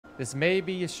This may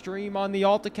be a stream on the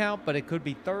alt account, but it could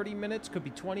be 30 minutes, could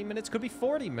be 20 minutes, could be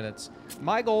 40 minutes.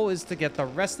 My goal is to get the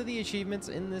rest of the achievements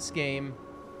in this game.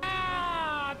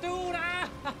 Ah, dude!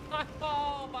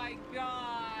 Oh my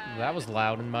god! That was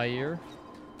loud in my ear.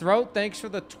 Throat, thanks for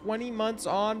the 20 months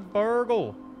on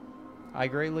Burgle. I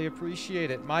greatly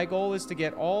appreciate it. My goal is to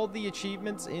get all the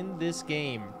achievements in this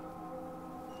game.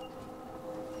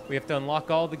 We have to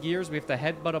unlock all the gears, we have to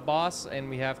headbutt a boss,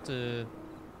 and we have to...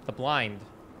 the blind.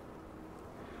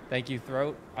 Thank you,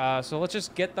 Throat. So let's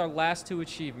just get our last 2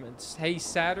 achievements. Hey,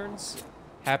 Saturns.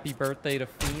 Happy birthday to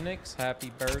Phoenix. Happy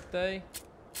birthday.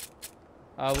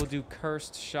 We'll do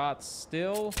Cursed Shots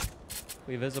still.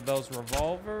 We have Isabel's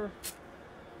Revolver.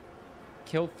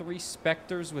 Kill 3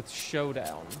 Spectres with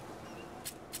Showdown.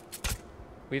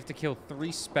 We have to kill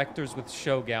 3 Spectres with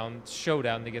Showdown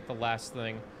to get the last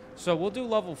thing. So we'll do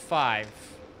level 5.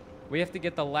 We have to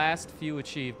get the last few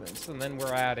achievements, and then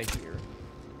we're out of here.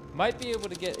 Might be able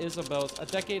to get Isabel's. A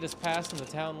decade has passed and the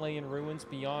town lay in ruins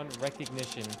beyond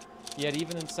recognition. Yet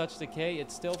even in such decay, it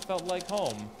still felt like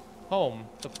home. Home,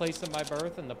 the place of my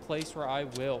birth and the place where I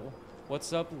will.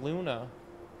 What's up, Luna?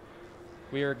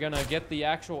 We are gonna get the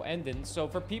actual ending. So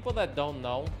for people that don't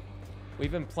know,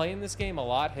 we've been playing this game a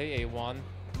lot. Hey, A1.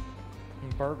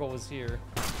 Burgle is here.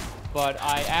 But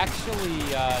I actually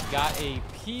got a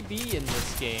PB in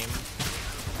this game.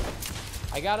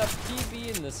 I got a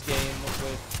PB in this game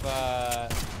with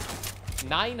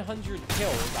 900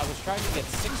 kills. I was trying to get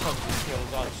 600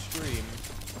 kills on stream.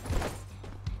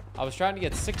 I was trying to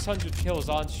get 600 kills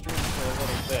on stream for a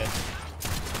little bit.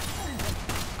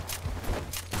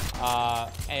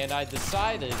 And I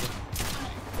decided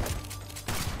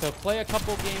to play a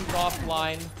couple games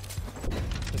offline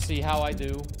to see how I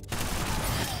do.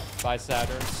 By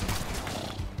Saturns.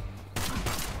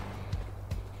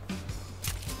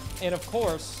 And of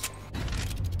course,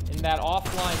 in that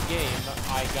offline game,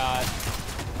 I got,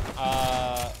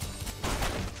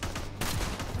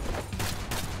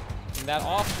 in that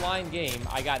offline game,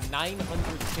 I got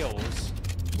 900 kills,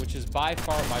 which is by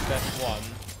far my best one.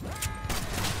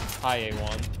 Hi,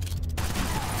 A1.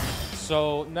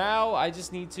 So now I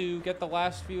just need to get the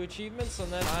last few achievements,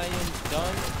 and then I am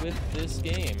done with this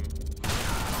game.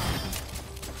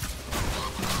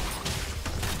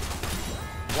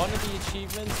 One of the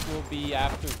achievements will be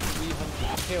after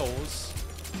 300 kills,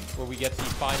 where we get the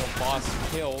final boss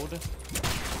killed.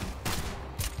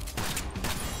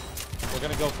 We're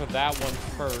gonna go for that one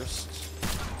first.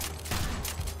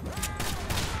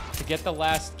 To get the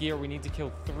last gear, we need to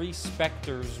kill 3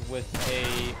 Spectres with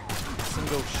a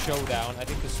single showdown. I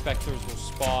think the Spectres will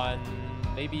spawn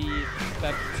maybe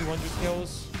that 200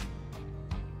 kills.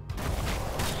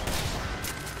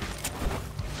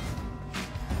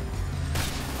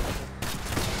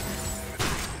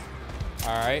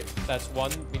 Alright, that's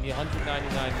one. We need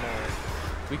 199 more.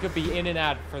 We could be in and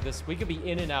out for this. We could be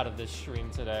in and out of this stream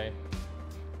today.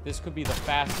 This could be the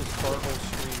fastest Burgle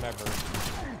stream ever.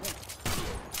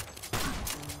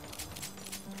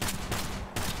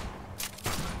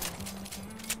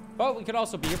 But we could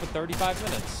also be here for 35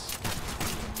 minutes.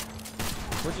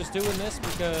 We're just doing this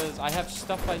because I have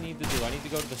stuff I need to do. I need to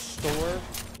go to the store.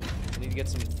 I need to get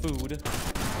some food.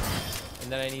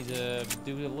 And then I need to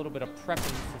do a little bit of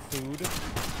prepping for food.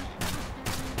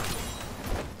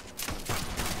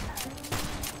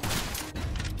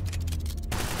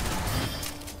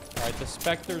 Alright, the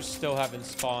Spectres still haven't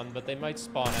spawned, but they might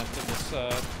spawn after this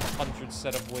 100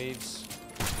 set of waves.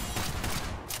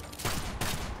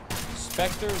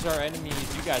 Spectres are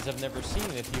enemies you guys have never seen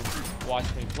if you've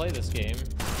watched me play this game.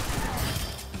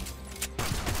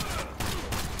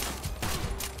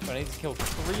 I need to kill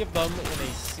 3 of them in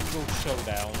a single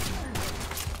showdown.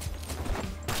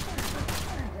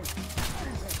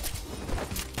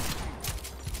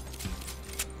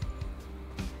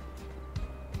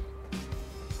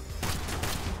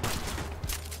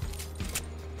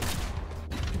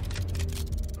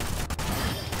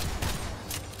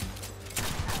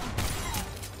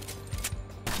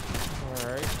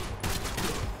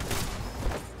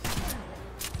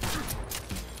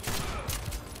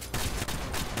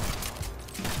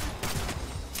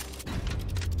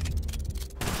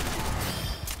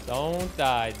 Don't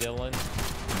die, Dylan.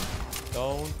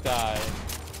 Don't die.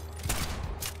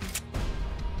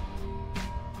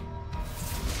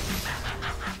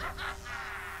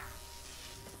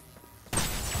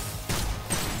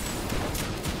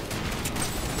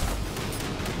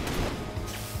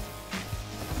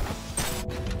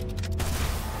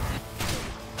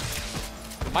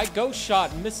 My ghost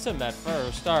shot missed him at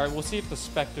first. Alright, we'll see if the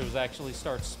Spectres actually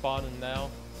start spawning now.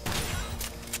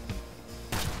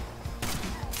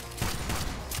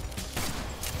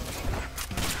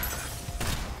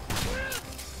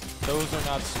 Those are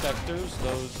not specters.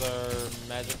 Those are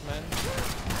magic men.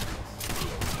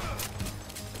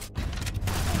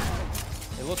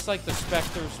 It looks like the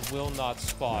specters will not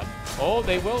spawn. Oh,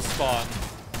 they will spawn.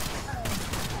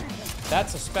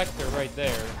 That's a specter right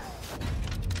there.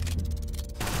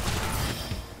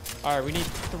 All right, we need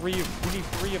three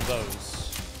of those.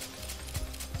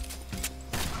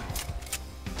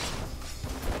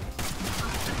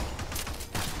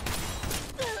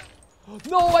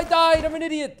 No, I died. I'm an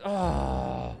idiot.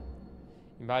 Ah.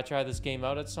 You might try this game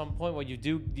out at some point. Well, you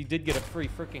did get a free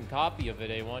freaking copy of it,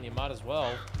 A1. You might as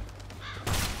well.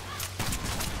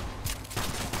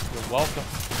 You're welcome.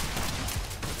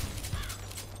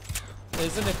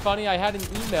 Isn't it funny? I had an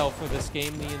email for this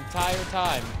game the entire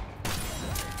time.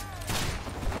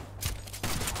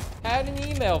 Had an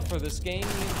email for this game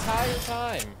the entire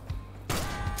time.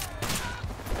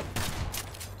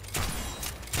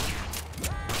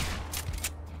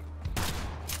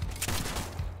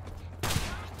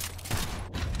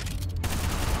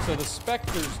 So the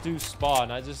specters do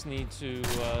spawn. I just need to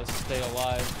stay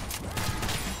alive.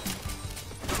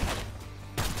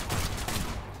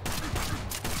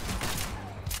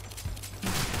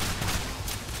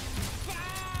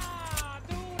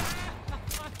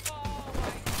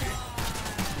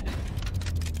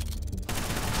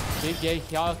 Big gay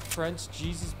French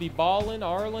Jesus be ballin'.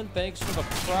 Arlen, thanks for the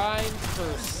prime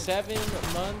for 7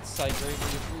 months. I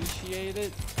greatly appreciate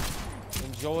it.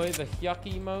 Enjoy the yuck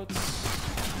emotes.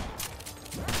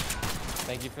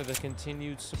 Thank you for the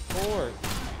continued support.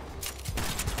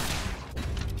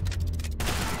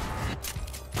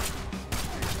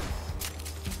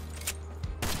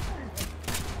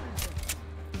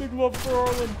 Big love for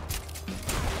Arlen.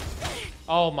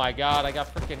 Oh my god, I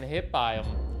got freaking hit by him.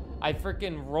 I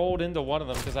freaking rolled into one of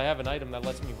them because I have an item that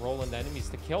lets me roll into enemies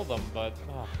to kill them, but...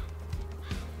 Oh.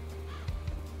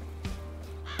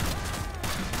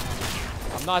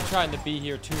 I'm not trying to be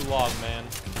here too long, man.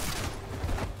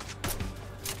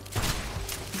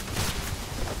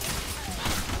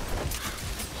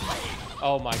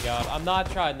 Oh my god, I'm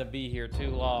not trying to be here too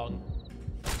long.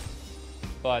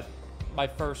 But my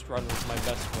first run was my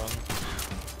best run.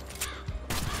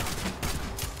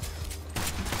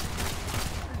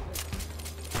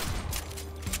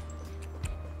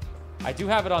 I do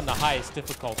have it on the highest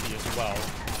difficulty as well,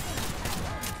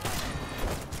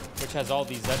 which has all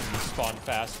these enemies spawn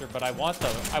faster, but I want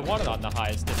it on the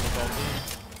highest difficulty,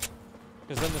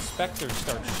 because then the specters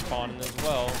start spawning as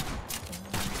well.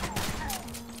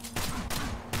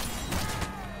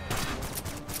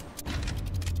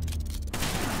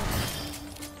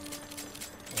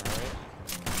 Alright.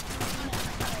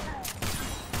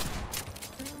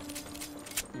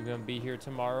 You're gonna be here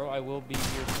tomorrow? I will be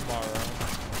here tomorrow.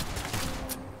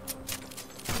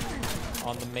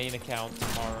 On the main account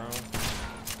tomorrow.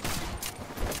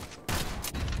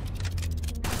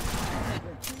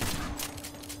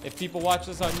 If people watch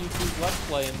this on YouTube Let's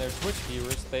Play and they're Twitch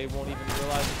viewers, they won't even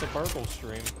realize it's a Burgle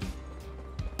stream.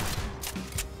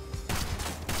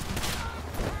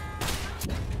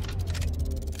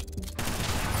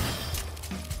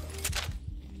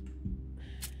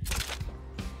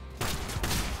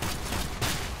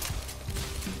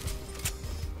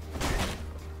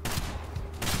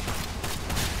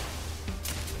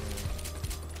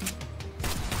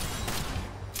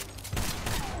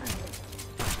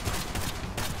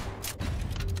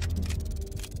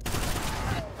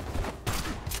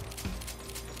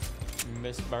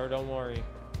 Miss Burr, don't worry.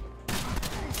 I'm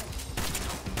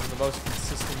the most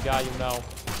consistent guy you know.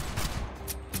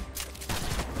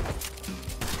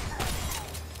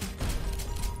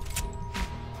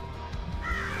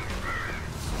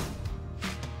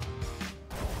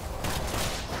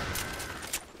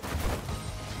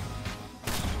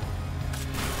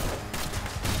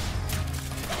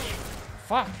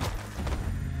 Fuck.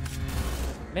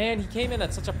 Man, he came in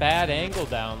at such a bad angle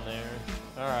down there.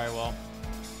 Alright, well.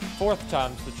 4th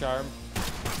time's the charm.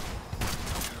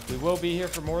 We will be here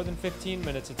for more than 15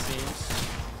 minutes, it seems.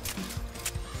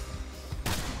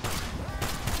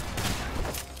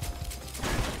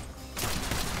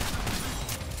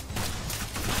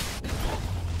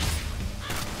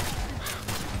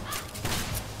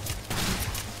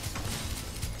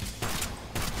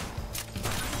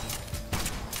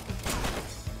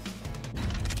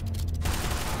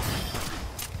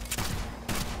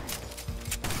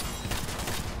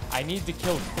 I need to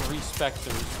kill 3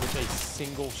 specters with a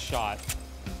single shot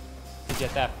to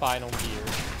get that final gear.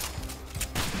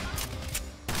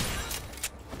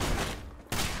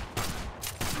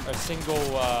 A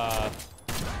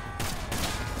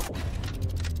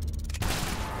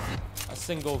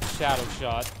single shadow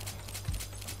shot.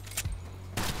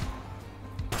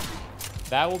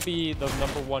 That will be the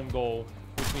 #1 goal,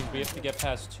 which means we have to get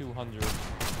past 200.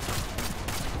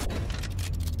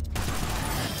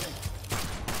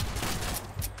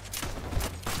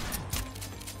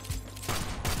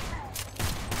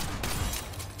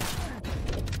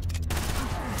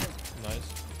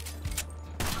 Nice.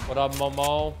 What up,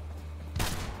 Momo?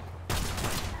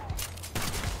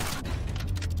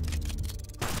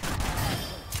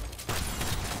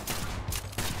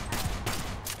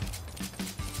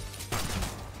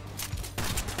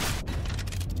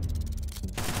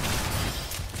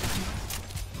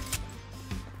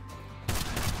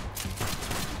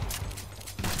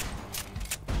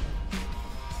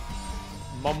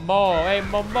 Momo, hey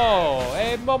Momo,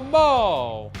 hey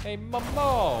Momo, hey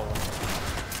Momo.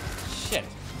 Shit.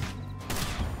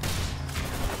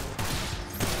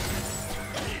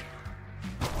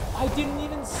 I didn't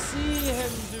even see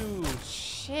him, dude.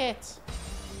 Shit.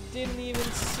 Didn't even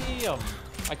see him.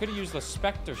 I could have used the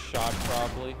Spectre shot,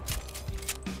 probably.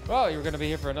 Well, you're gonna be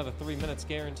here for another 3 minutes,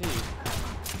 guaranteed.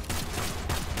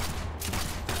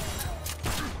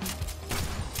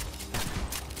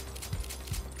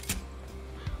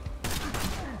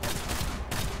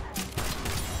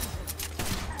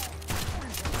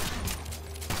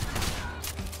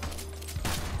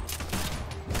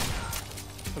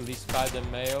 Feliz 5 de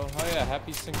Mayo. Oh yeah,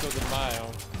 happy Cinco de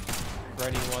Mayo. For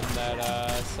anyone that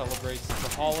celebrates the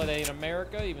holiday in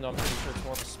America, even though I'm pretty sure it's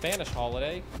more of a Spanish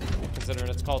holiday, considering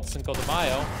it's called Cinco de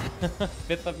Mayo.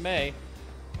 5th of May.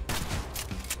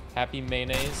 Happy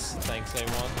mayonnaise. Thanks,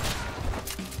 A1.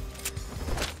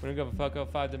 We don't give a fuck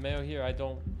about 5 de Mayo here. I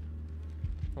don't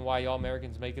know why y'all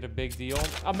Americans make it a big deal.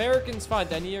 Americans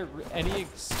find any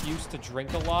excuse to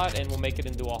drink a lot and will make it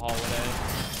into a holiday.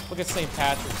 Look at St.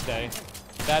 Patrick's Day.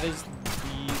 That is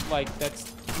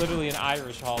that's literally an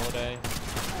Irish holiday.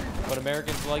 But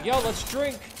Americans are like, yo, let's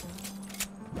drink.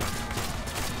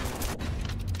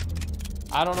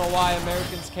 I don't know why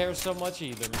Americans care so much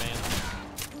either, man.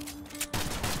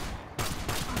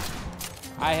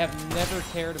 I have never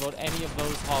cared about any of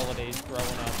those holidays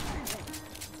growing up.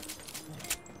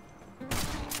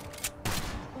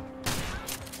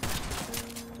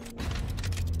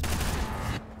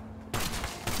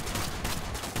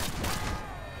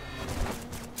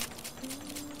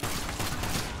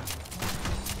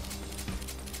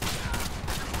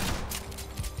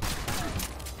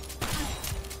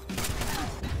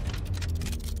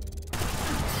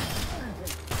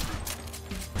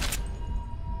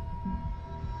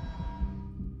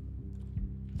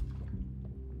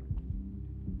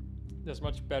 There's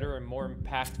much better and more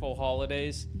impactful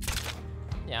holidays.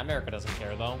 Yeah, America doesn't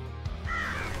care though.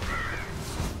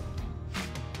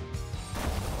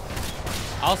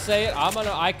 I'll say it.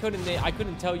 I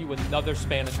couldn't tell you another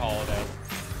Spanish holiday.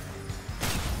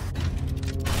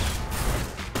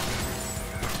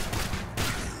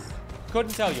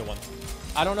 Couldn't tell you one.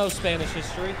 I don't know Spanish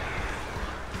history.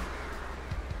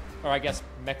 Or I guess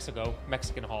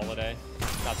Mexican holiday.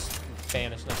 Not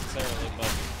Spanish necessarily, but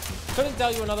couldn't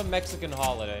tell you another Mexican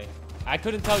holiday. I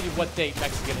couldn't tell you what date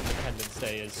Mexican Independence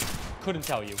Day is. Couldn't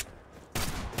tell you.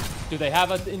 Do they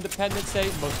have an Independence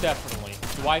Day? Most definitely.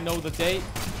 Do I know the date?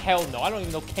 Hell no. I don't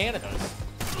even know Canada's.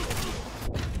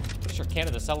 Pretty sure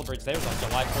Canada celebrates theirs on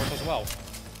July 4th as well.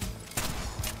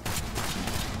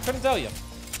 Couldn't tell you.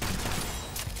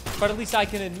 But at least I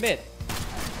can admit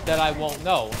that I won't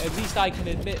know. At least I can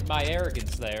admit my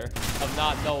arrogance there of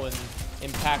not knowing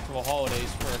impactful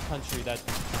holidays for a country that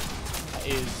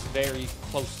is very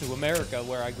close to America,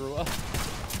 where I grew up.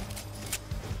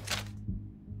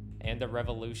 And a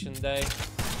Revolution Day.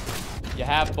 You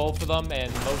have both of them,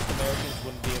 and most Americans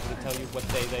wouldn't be able to tell you what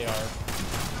day they are.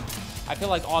 I feel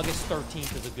like August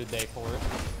 13th is a good day for it.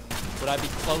 Would I be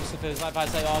close if I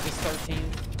say August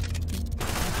 13th?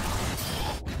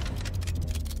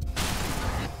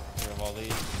 Here of all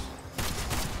these.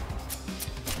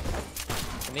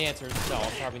 And the answer is no,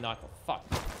 I'm probably not gonna fuck.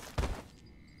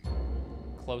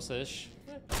 Close-ish.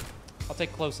 I'll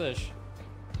take close-ish.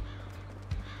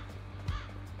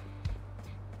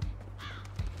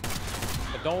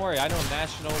 But don't worry, I know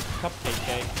National Cupcake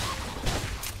Day.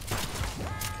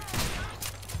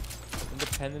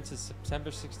 Independence is September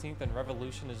 16th and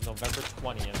Revolution is November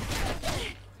 20th.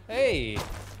 Hey!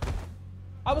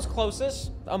 I was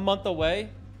closest. A month away.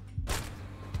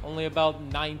 Only about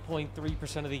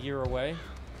 9.3% of the year away.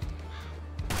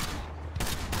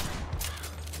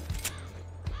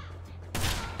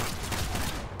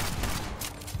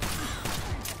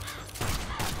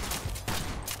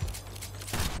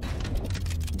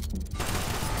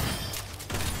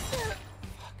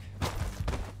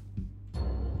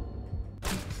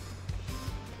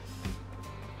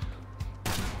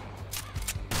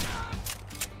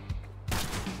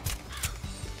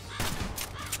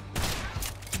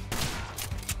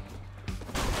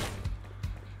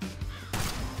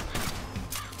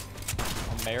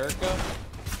 America.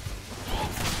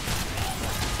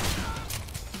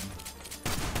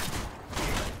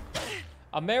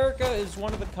 America is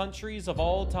one of the countries of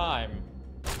all time.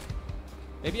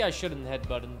 Maybe I shouldn't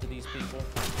headbutt into these people.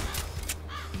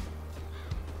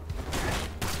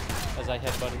 As I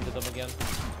headbutt into them again.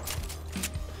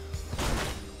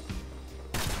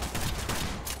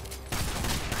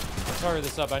 Let's hurry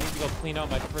this up. I need to go clean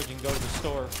out my fridge and go to the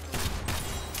store.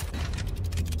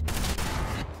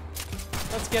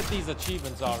 Let's get these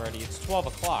achievements already. It's 12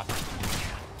 o'clock.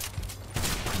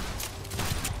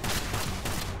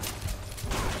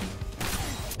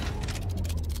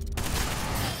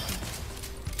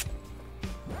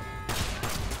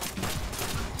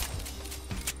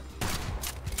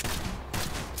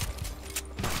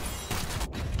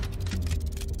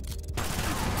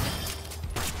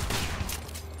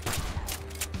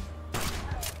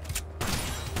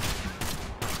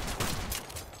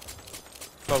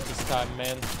 Focus time,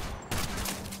 man.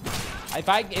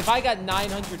 If I got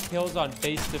 900 kills on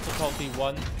base difficulty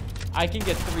 1, I can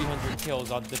get 300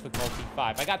 kills on difficulty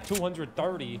 5. I got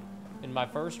 230 in my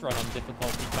first run on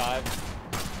difficulty 5.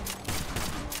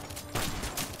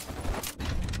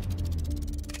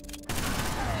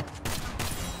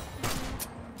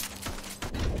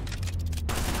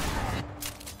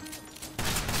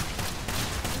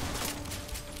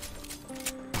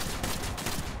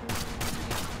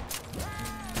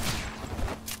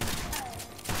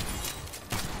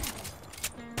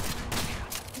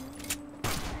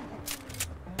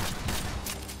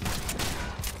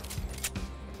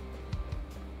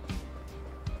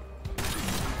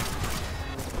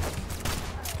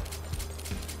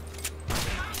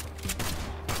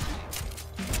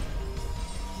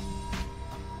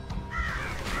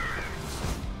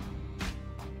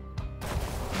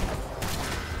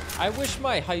 I wish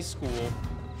my high school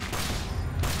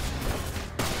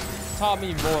taught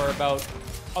me more about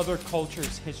other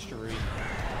cultures' history.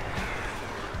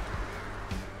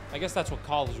 I guess that's what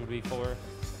college would be for.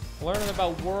 Learning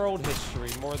about world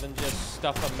history more than just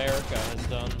stuff America has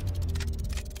done.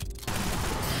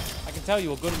 I can tell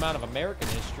you a good amount of American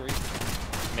history.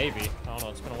 Maybe. I don't know.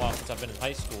 It's been a while since I've been in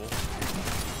high school.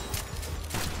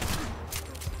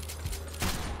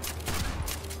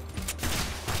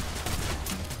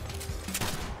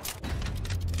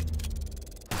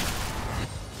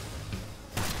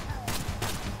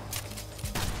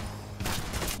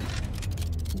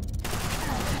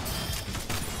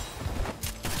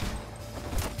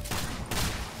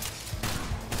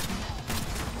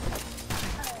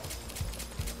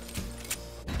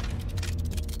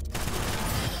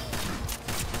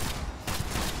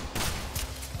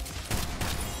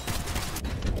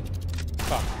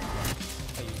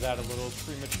 That a little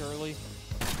prematurely.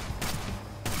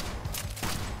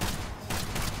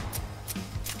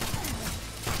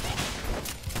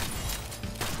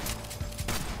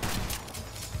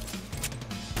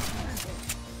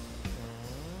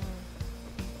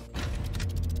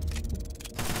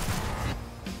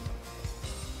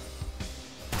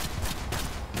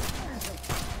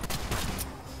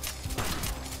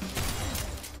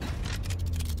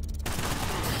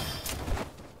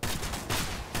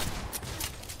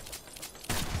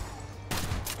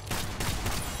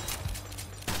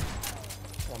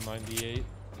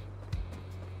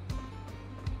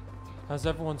 How's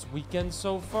everyone's weekend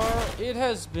so far? It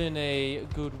has been a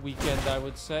good weekend, I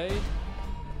would say.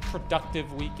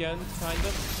 Productive weekend, kind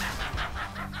of.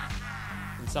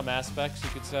 In some aspects, you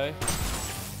could say.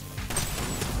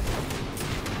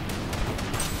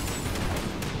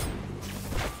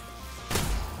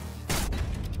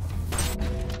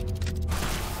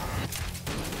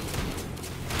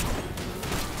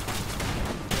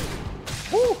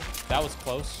 Woo! That was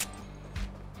close.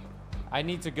 I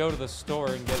need to go to the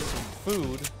store and get some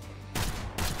food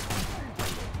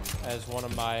as one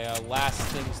of my last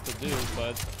things to do,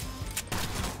 but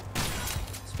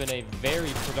it's been a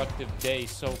very productive day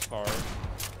so far.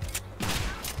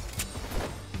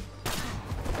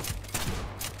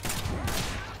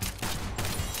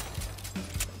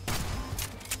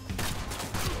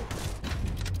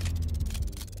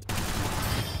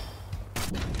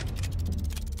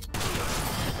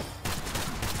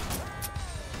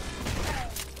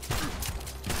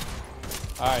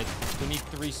 Alright, we need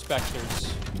 3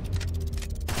 specters.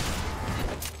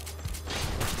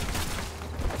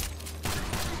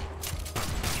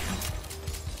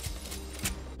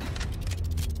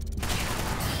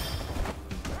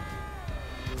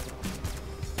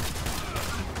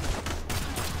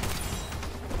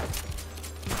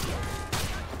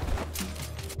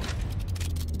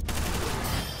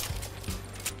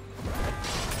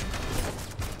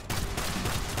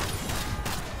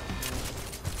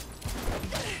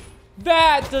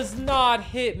 That does not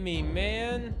hit me,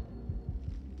 man.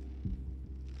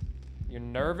 You're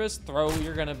nervous? Throw,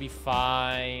 you're gonna be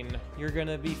fine. You're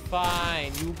gonna be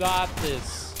fine. You got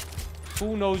this.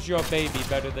 Who knows your baby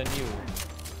better than you?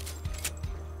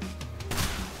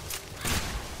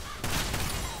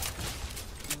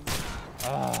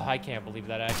 I can't believe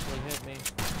that actually hit me.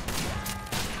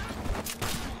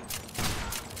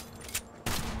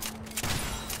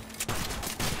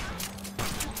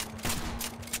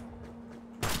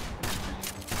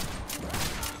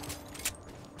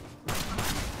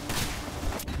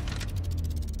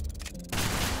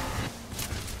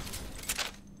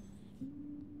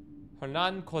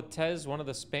 Hernan Cortez, one of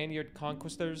the Spaniard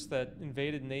conquistadors that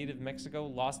invaded native Mexico,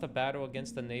 lost a battle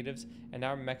against the natives, and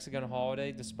our Mexican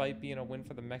holiday, despite being a win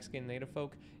for the Mexican native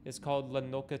folk, is called La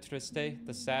Noche Triste,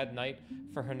 the sad night,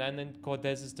 for Hernan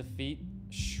Cortez's defeat.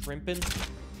 Shrimpin'?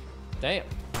 Damn.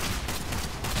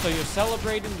 So you're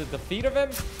celebrating the defeat of him?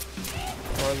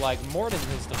 Or like more than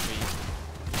his defeat?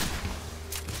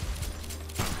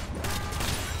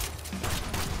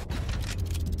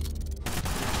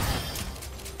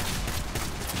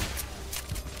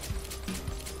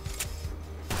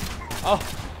 Oh,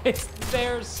 it's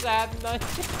their sad night.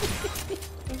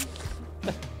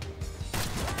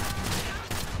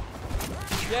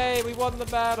 Yay, we won the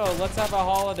battle. Let's have a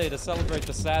holiday to celebrate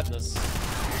the sadness.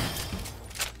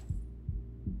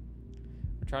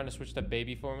 We're trying to switch to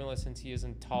baby formula since he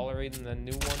isn't tolerating the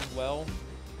new one well.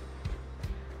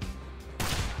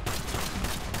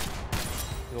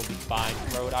 You'll be fine,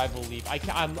 Road. I believe.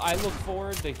 I look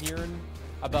forward to hearing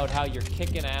about how you're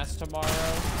kicking ass tomorrow,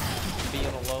 being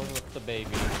alone with the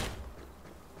baby.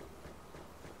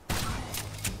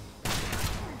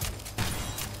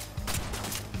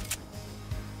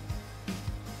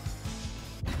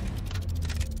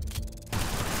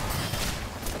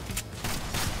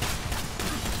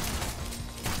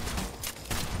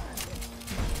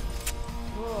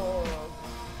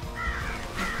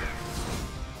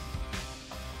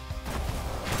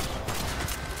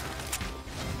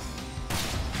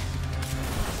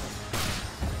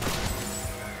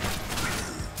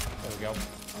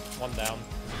 One down.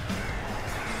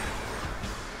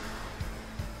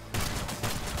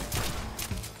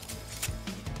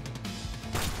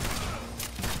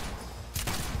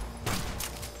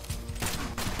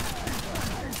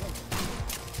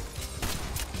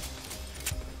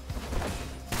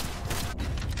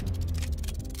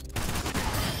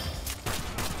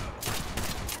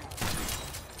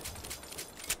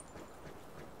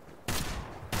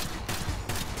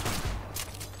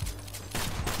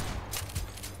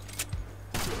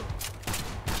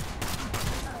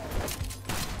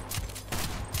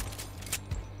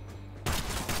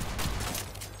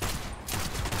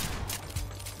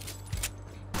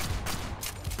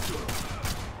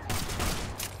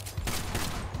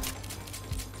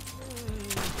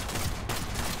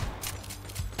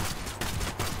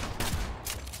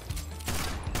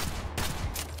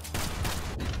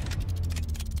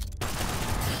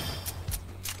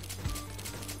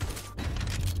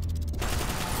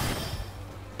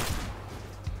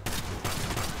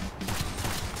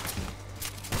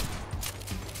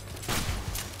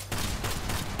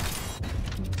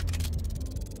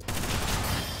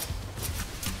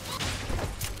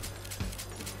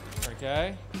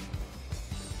 Okay.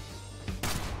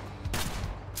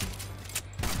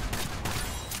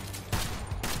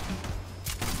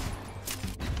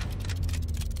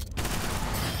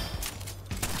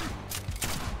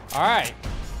 All right.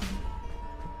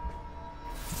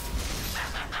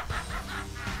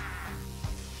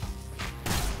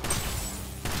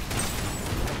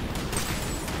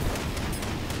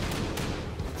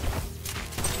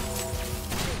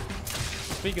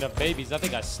 Speaking of babies, I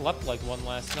think I slept like one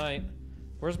last night.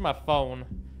 Where's my phone?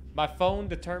 My phone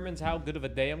determines how good of a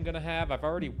day I'm gonna have. I've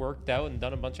already worked out and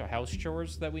done a bunch of house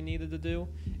chores that we needed to do.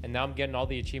 And now I'm getting all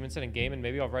the achievements in a game, and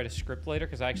maybe I'll write a script later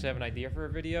because I actually have an idea for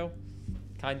a video.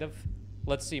 Kind of.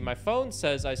 Let's see. My phone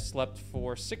says I slept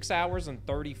for 6 hours and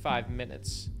 35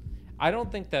 minutes. I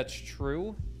don't think that's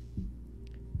true.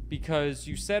 Because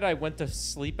you said I went to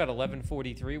sleep at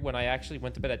 11:43 when I actually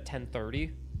went to bed at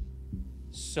 10:30.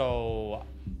 So,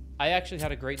 I actually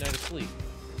had a great night of sleep.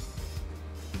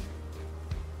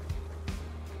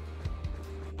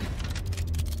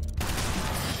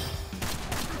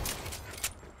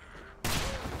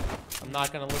 I'm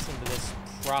not gonna listen to this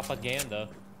propaganda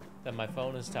that my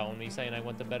phone is telling me, saying I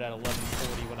went to bed at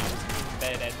 11:40 when I was in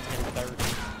bed at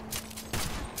 10:30.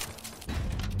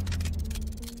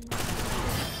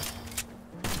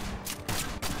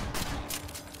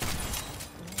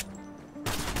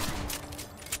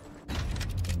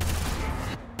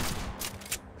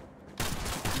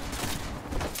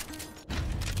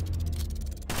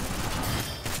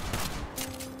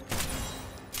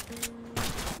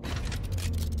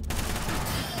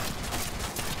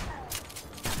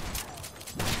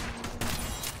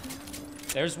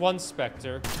 There's one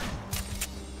Spectre.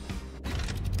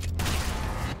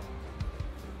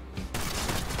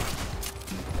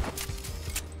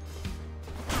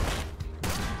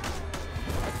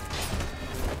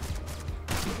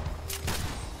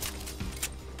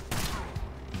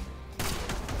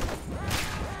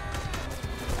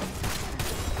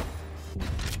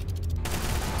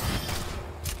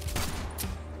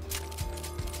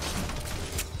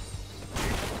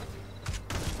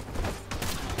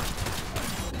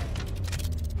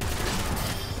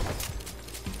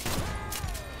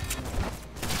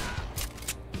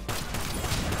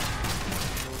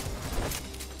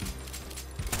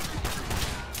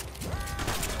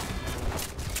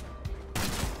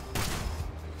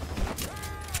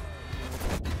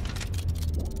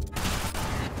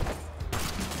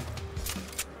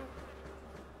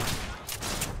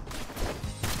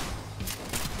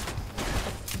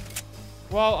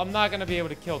 Well, I'm not going to be able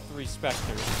to kill 3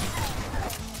 Spectres.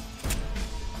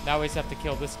 Now we just have to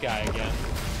kill this guy again.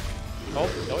 Oh,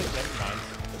 no, never mind.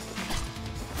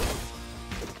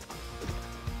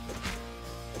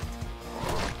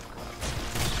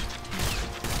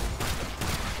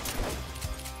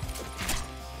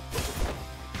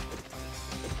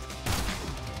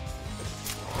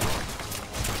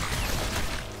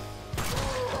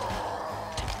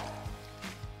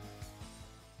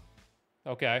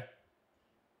 Okay.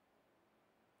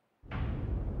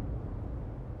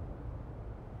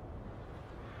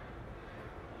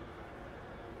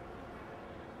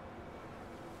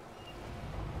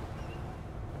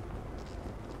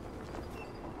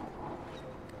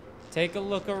 Take a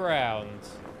look around.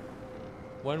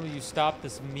 When will you stop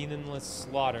this meaningless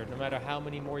slaughter? No matter how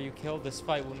many more you kill, this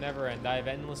fight will never end. I have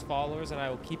endless followers, and I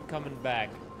will keep coming back.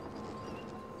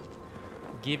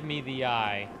 Give me the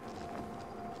eye.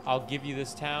 I'll give you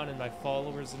this town and my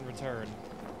followers in return.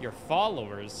 Your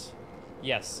followers?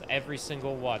 Yes, every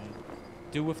single one.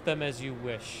 Do with them as you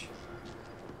wish.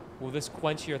 Will this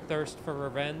quench your thirst for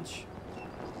revenge?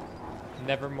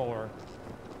 Nevermore.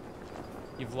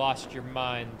 You've lost your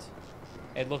mind.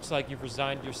 It looks like you've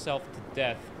resigned yourself to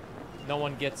death. No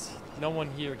one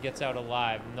here gets out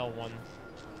alive. No one.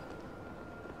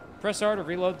 Press R to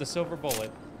reload the silver bullet.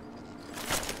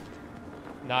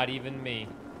 Not even me.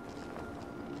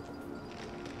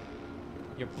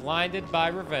 You're blinded by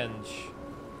revenge.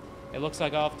 It looks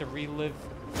like I'll have to relieve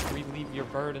your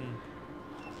burden.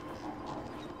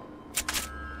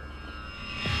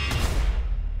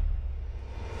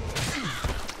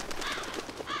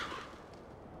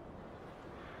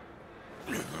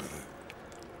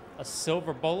 A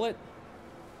silver bullet?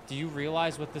 Do you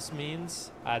realize what this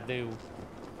means? I do.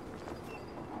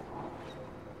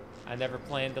 I never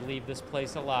planned to leave this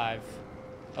place alive.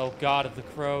 Oh, God of the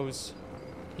crows.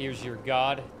 Here's your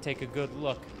god. Take a good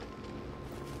look.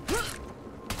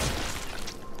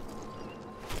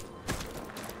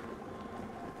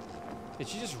 Did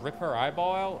she just rip her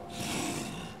eyeball out?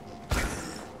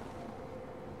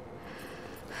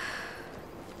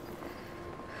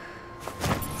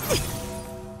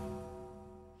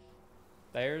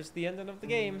 There's the ending of the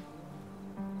game.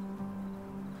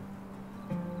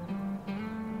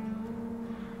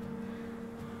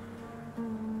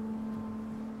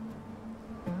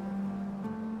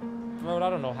 Road, I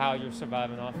don't know how you're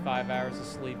surviving off 5 hours of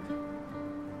sleep.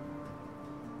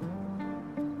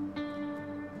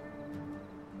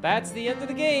 That's the end of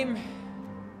the game.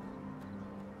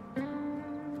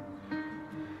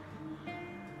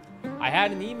 I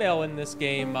had an email in this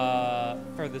game,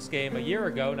 for this game a year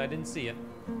ago, and I didn't see it.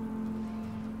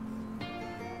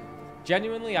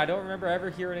 Genuinely, I don't remember ever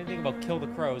hearing anything about Kill the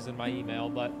Crows in my email,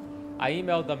 but I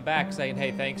emailed them back saying,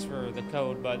 hey, thanks for the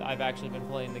code, but I've actually been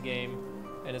playing the game,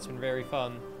 and it's been very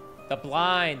fun. The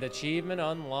Blind achievement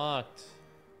unlocked.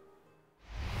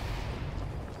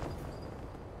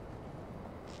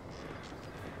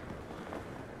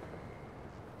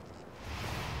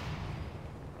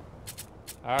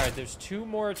 Alright, there's 2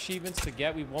 more achievements to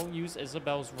get. We won't use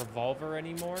Isabel's revolver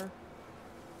anymore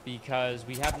because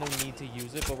we have no need to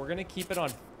use it, but we're going to keep it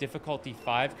on difficulty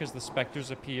 5 because the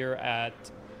specters appear at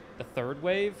the 3rd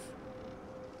wave.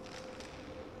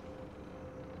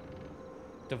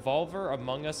 Devolver,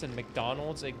 Among Us, and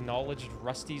McDonald's acknowledged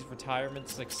Rusty's retirement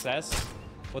success.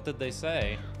 What did they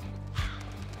say?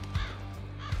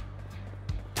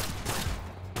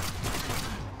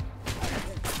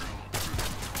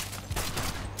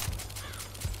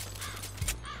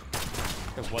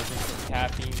 If it wasn't for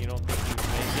caffeine, you don't think you'd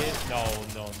make it? No,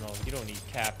 no, no. You don't need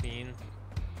caffeine.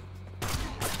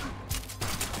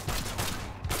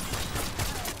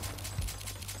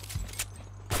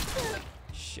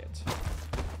 Shit.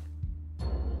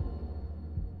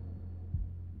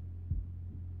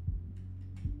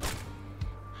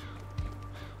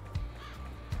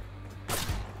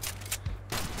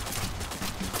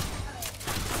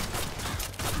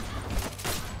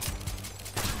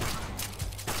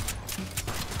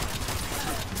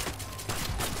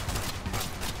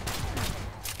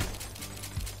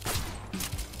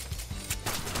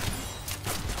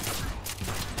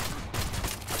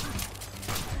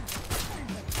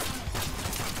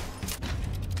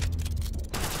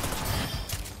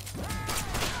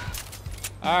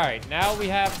 All right, now we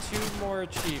have 2 more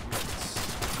achievements.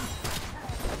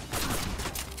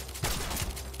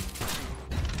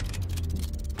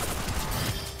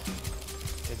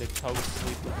 Did the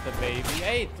co-sleep with the baby?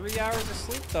 Hey, 3 hours of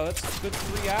sleep though. That's a good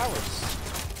 3 hours.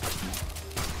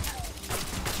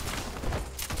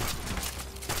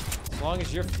 As long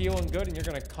as you're feeling good and you're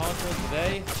gonna conquer the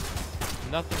day,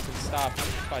 nothing can stop you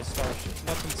by Starship.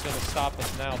 Nothing's gonna stop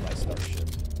us now by Starship.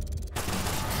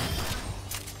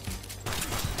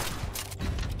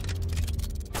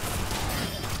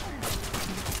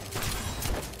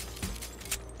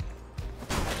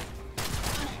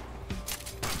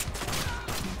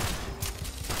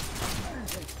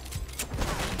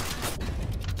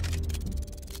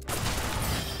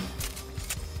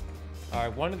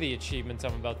 Alright, one of the achievements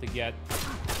I'm about to get,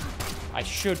 I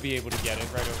should be able to get it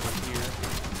right over here.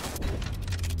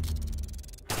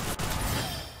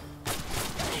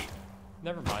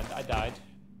 Never mind, I died.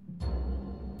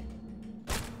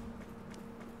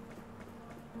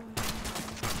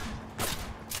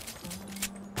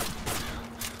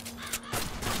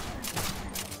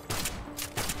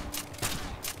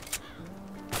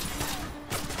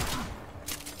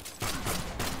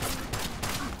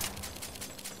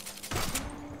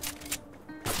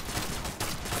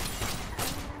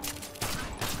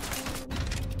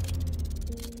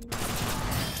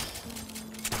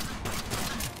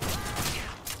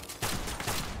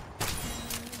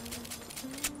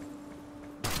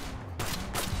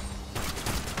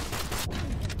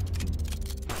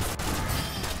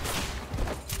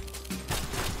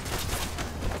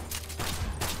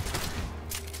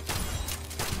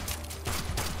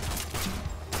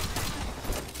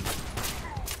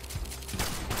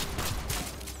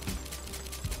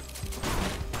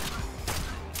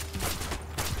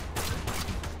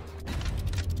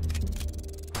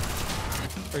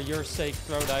 For your sake,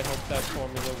 Throat, I hope that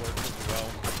formula works as well.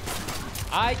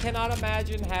 I cannot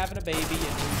imagine having a baby and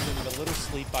losing the little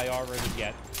sleep I already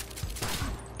get.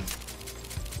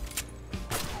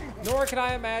 Nor can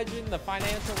I imagine the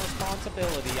financial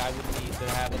responsibility I would need to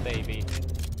have a baby.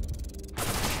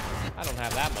 I don't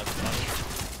have that much money.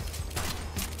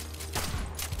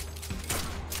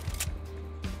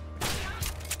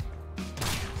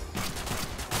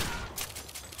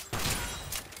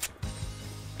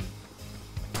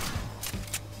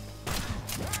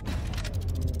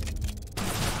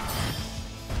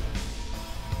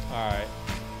 Alright.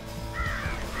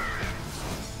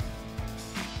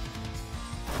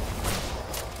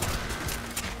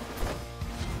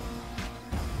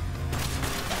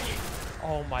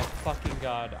 Oh my fucking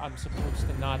god. I'm supposed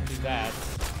to not do that.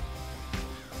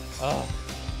 Ugh.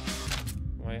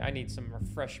 Wait, I need some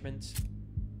refreshments.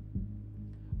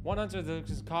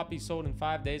 100 copies sold in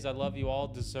 5 days. I love you all.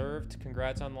 Deserved.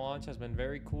 Congrats on the launch. Has been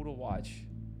very cool to watch.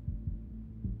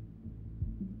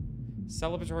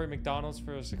 Celebratory McDonald's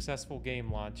for a successful game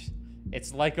launch.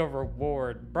 It's like a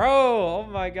reward. Bro, oh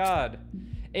my god.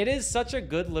 It is such a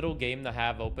good little game to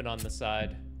have open on the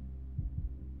side.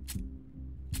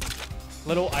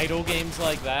 Little idle games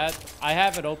like that. I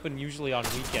have it open usually on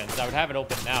weekends. I would have it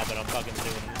open now, but I'm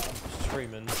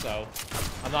streaming, so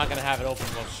I'm not gonna have it open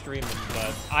while streaming,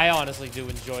 but I honestly do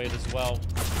enjoy it as well.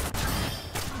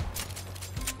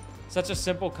 Such a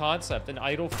simple concept, an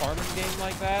idle farming game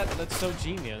like that, that's so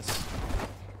genius.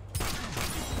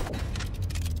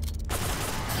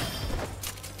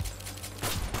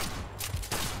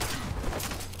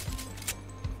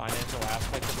 Financial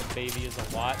aspect of a baby is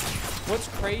a lot. What's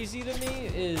crazy to me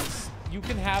is you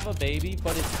can have a baby,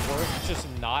 but it's worth just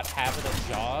not having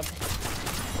a job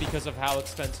because of how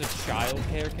expensive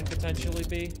childcare can potentially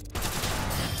be.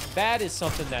 That is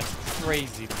something that's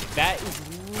crazy to me. That is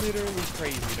literally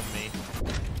crazy to me.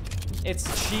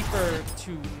 It's cheaper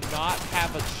to not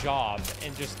have a job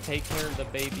and just take care of the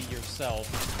baby yourself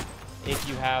if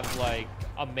you have, like,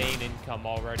 a main income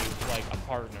already with, like, a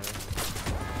partner.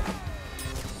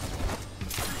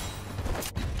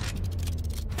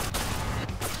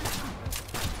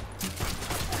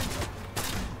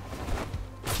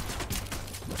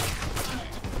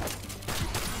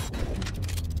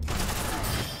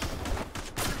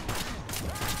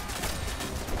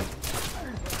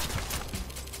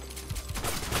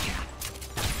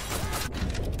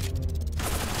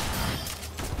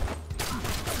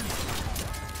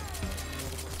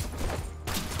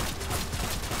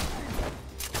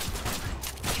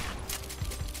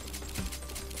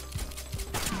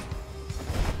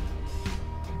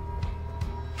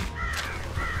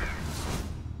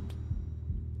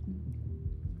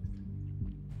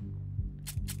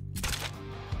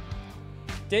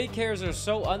 Daycares are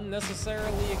so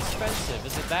unnecessarily expensive.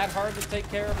 Is it that hard to take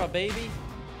care of a baby?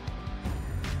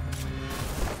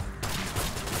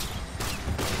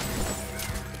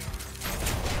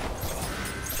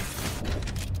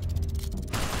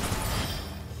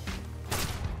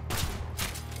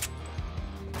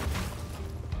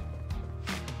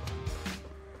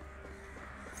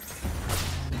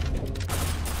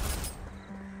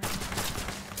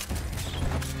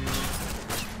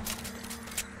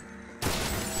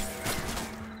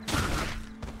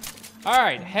 All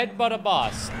right, headbutt a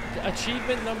boss.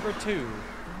 Achievement number 2.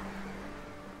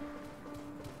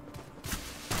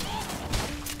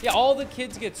 Yeah, all the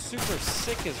kids get super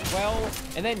sick as well,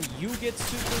 and then you get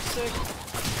super sick.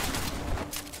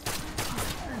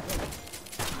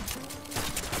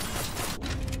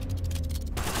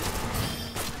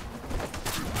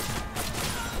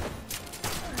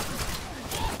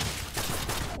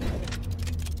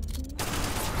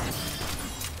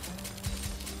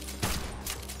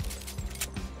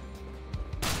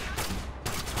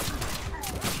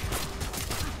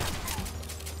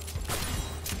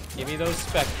 Give me those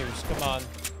specters, come on.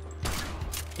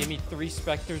 Give me 3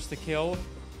 specters to kill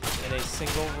in a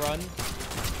single run,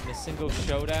 in a single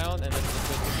showdown, and then we're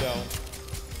good to go.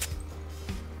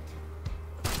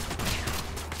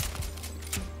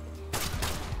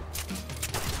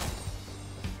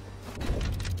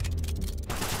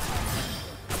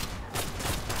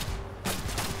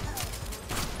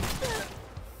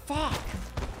 Fuck!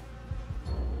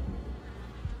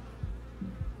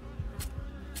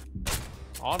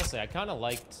 Honestly, I kind of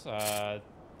liked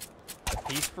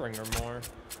Peacebringer more.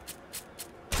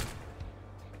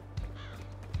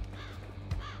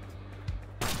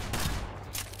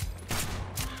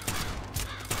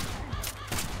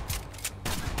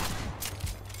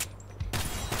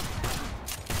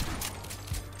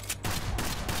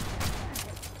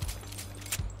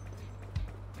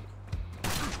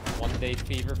 One-day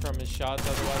fever from his shots,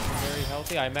 otherwise he's very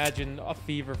healthy. I imagine a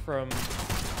fever from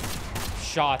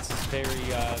shots is very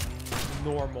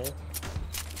normal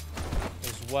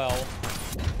as well.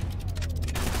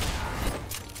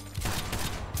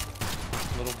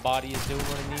 Little body is doing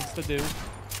what it needs to do.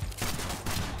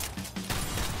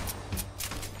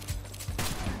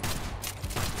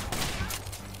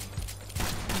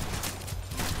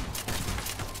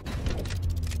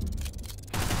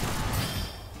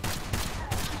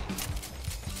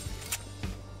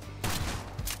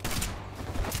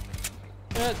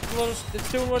 It's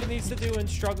doing what it needs to do and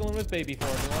struggling with baby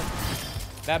formula.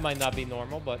 That might not be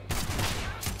normal, but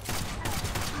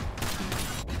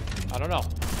I don't know.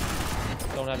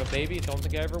 Don't have a baby. Don't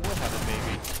think I ever will have a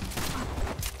baby.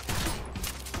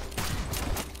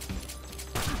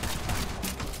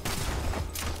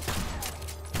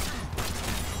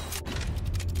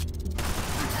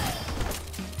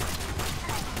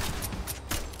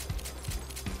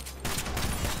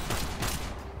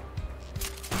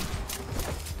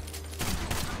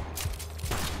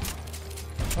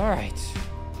 All right.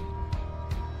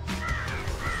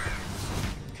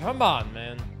 Come on,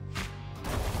 man.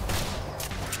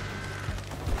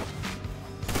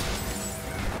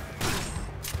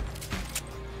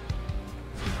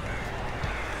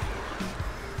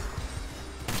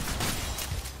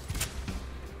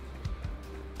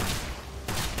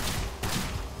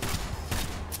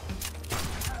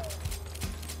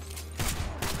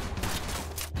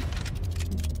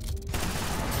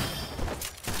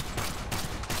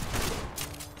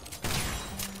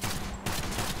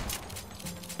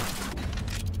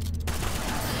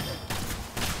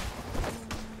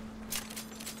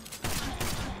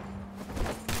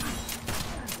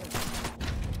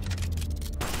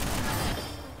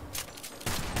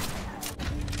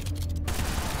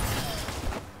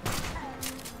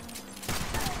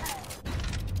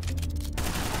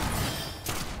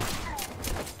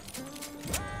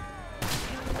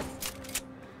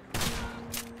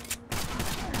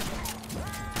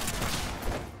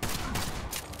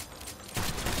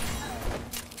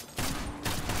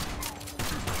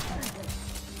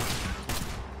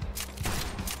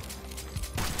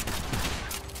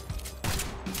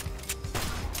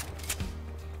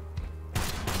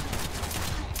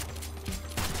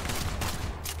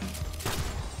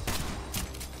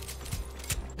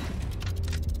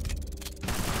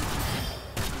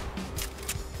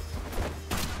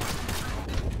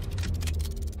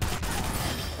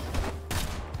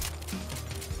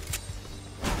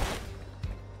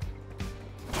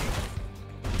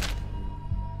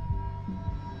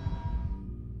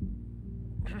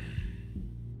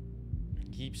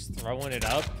 Keeps throwing it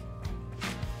up.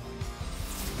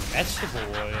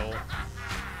 Vegetable oil.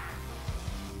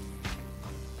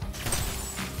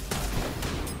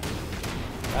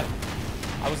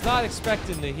 I was not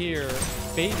expecting to hear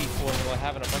baby formula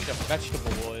having a bunch of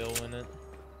vegetable oil in it.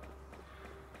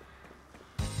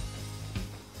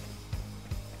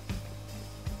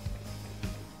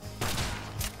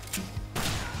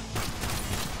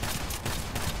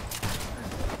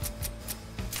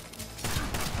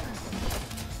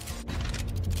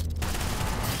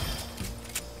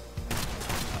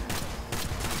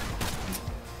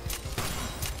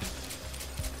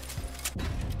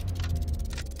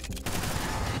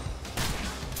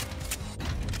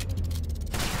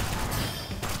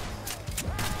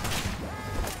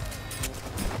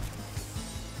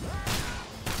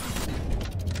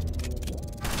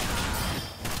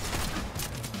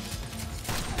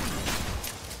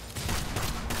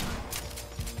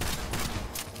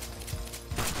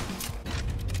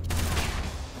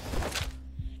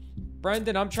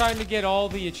 Brendan, I'm trying to get all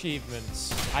the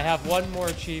achievements. I have one more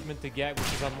achievement to get,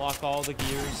 which is unlock all the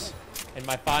gears. And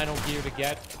my final gear to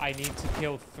get, I need to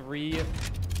kill 3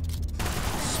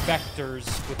 specters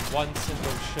with 1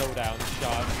 single showdown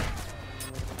shot.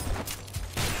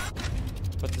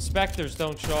 But the specters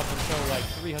don't show up until like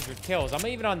 300 kills. I'm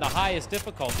even on the highest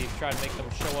difficulty to try to make them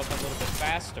show up a little bit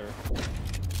faster.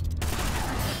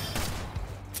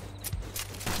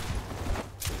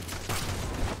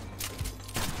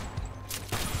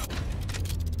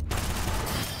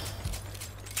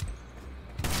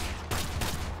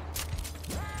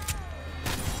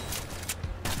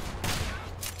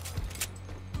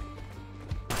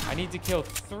 I need to kill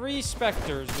 3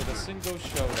 specters with a single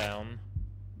showdown.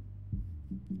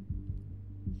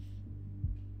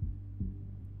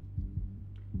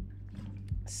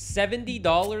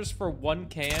 $70 for 1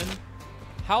 can?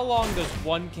 How long does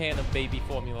 1 can of baby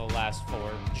formula last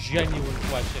for? Genuine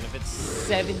question. If it's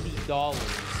 $70.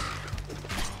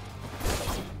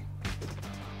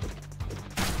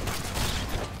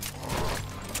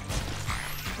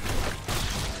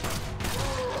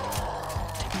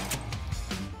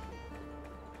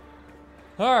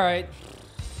 Alright.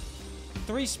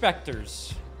 3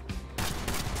 specters.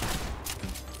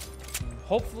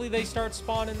 Hopefully they start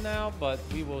spawning now, but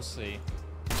we will see.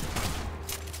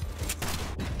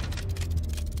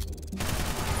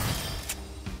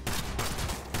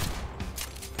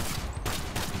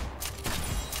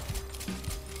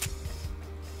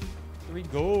 Here we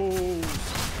go.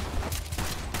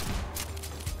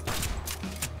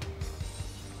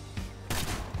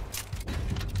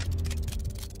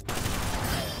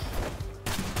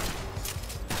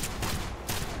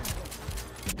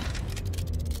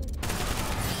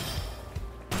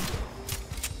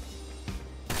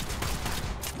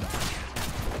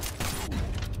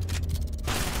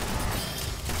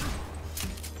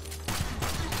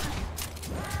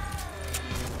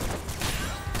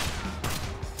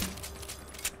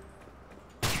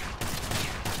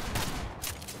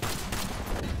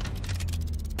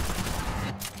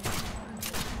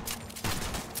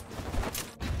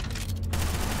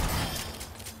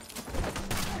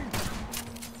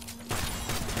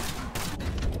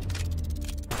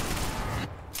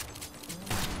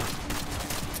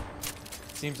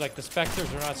 Seems like the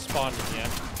specters are not spawning yet.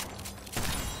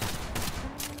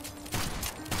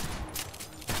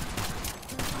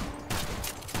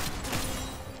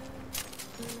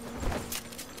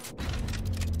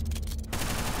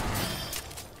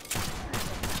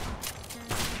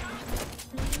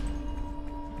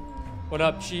 What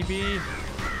up, Chibi?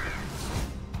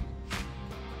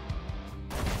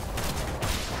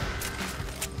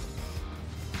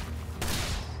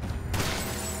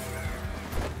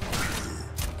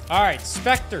 Alright,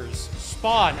 specters,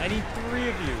 spawn. I need 3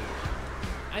 of you.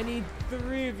 I need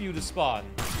 3 of you to spawn.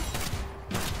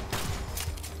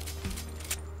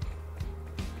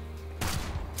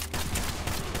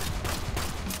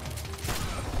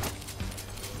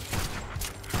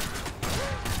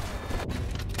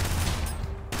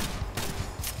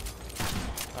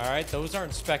 Alright, those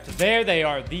aren't specters. There they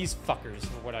are. These fuckers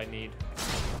are what I need.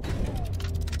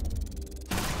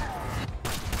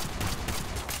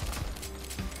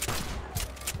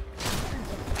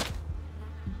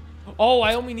 Oh,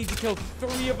 I only need to kill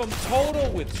 3 of them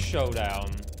total with Showdown.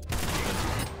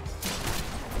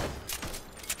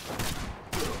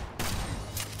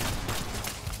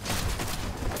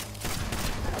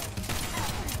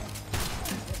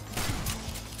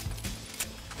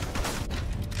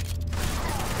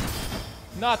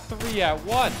 Not 3 at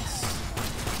once.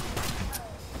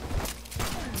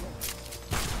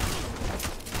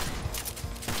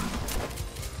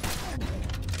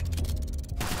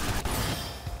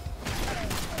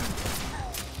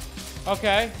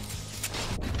 Okay.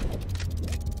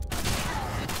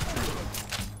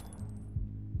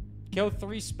 Kill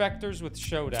 3 specters with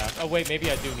Showdown. Oh, wait, maybe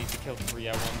I do need to kill 3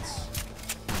 at once.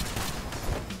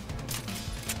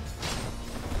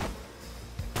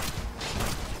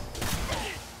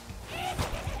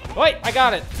 Wait, I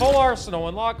got it. Full arsenal.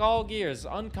 Unlock all gears.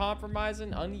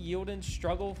 Uncompromising, unyielding,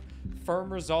 struggle,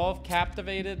 firm resolve,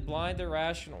 captivated, blind,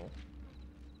 irrational.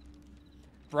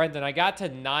 Brendan, I got to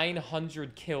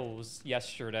 900 kills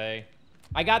yesterday.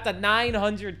 I got to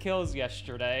 900 kills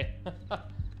yesterday.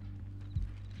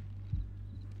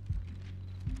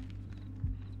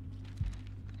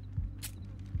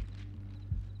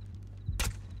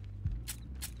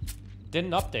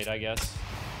 Didn't update, I guess.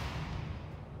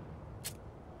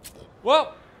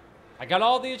 Well, I got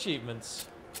all the achievements.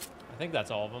 I think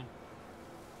that's all of them.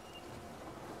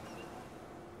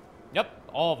 Yep,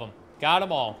 all of them. Got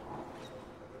them all.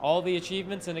 All the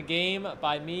achievements in a game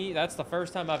by me. That's the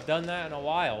first time I've done that in a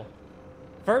while.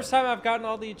 First time I've gotten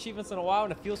all the achievements in a while,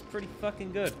 and it feels pretty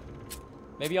fucking good.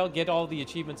 Maybe I'll get all the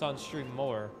achievements on stream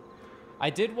more. I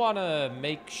did want to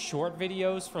make short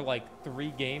videos for like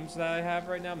 3 games that I have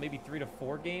right now. Maybe 3 to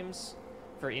 4 games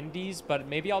for indies. But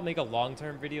maybe I'll make a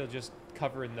long-term video just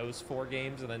covering those 4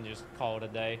 games and then just call it a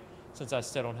day. Since I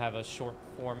still don't have a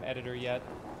short-form editor yet.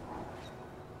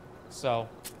 So,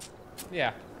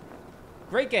 yeah.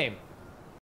 Great game.